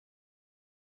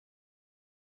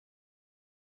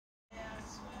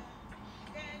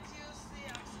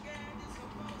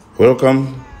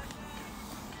Welcome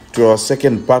to our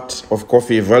second part of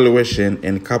coffee evaluation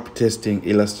and cup testing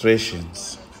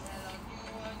illustrations.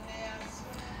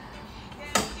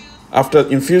 After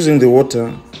infusing the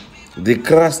water, the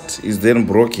crust is then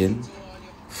broken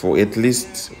for at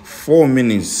least 4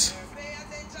 minutes,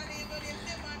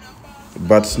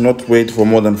 but not wait for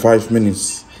more than 5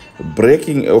 minutes.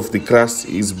 Breaking of the crust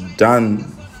is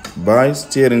done by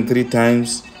stirring 3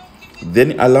 times,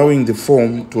 then allowing the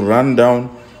foam to run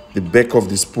down the back of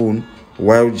the spoon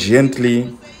while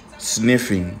gently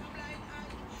sniffing.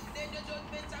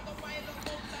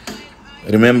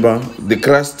 Remember, the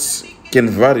crusts can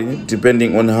vary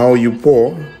depending on how you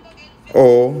pour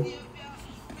or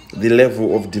the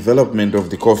level of development of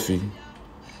the coffee.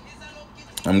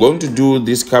 I'm going to do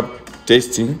this cup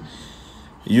tasting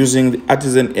using the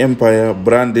Artisan Empire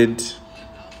branded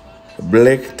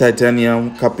black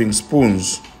titanium cupping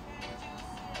spoons.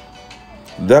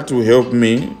 That will help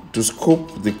me to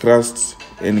scoop the crust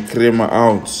and crema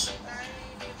out.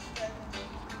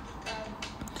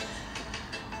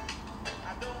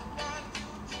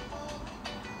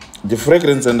 The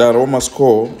fragrance and aroma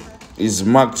score is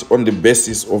marked on the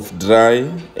basis of dry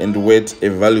and wet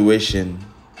evaluation.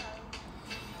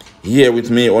 Here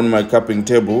with me on my cupping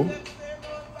table,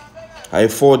 I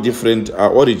have 4 different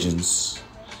origins.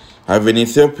 I have an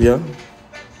Ethiopia,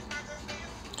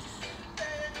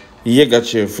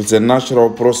 Chef, it's a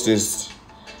natural processed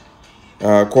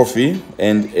coffee,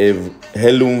 and a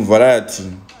heirloom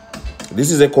variety.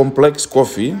 This is a complex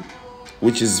coffee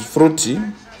which is fruity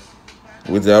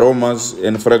with the aromas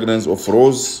and fragrance of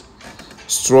rose,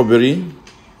 strawberry,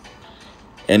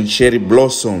 and cherry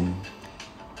blossom.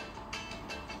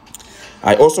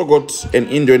 I also got an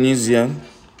Indonesian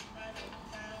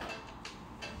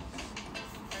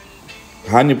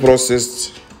honey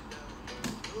processed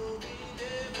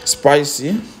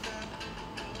spicy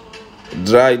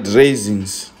dried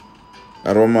raisins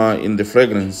aroma in the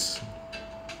fragrance.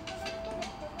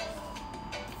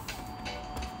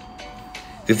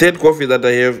 The third coffee that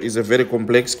I have is a very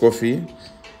complex coffee,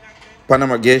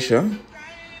 Panama Geisha,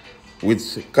 with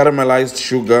caramelized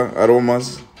sugar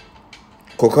aromas,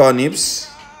 cocoa nibs,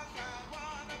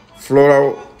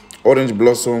 floral orange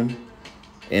blossom,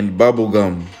 and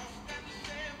bubblegum.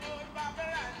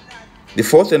 The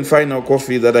fourth and final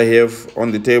coffee that I have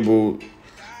on the table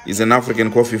is an African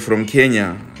coffee from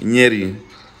Kenya, Nyeri,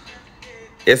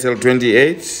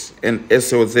 SL28 and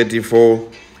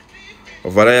SL34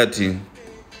 variety.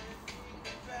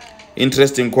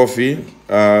 Interesting coffee,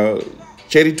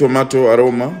 cherry tomato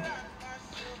aroma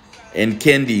and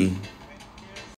candy.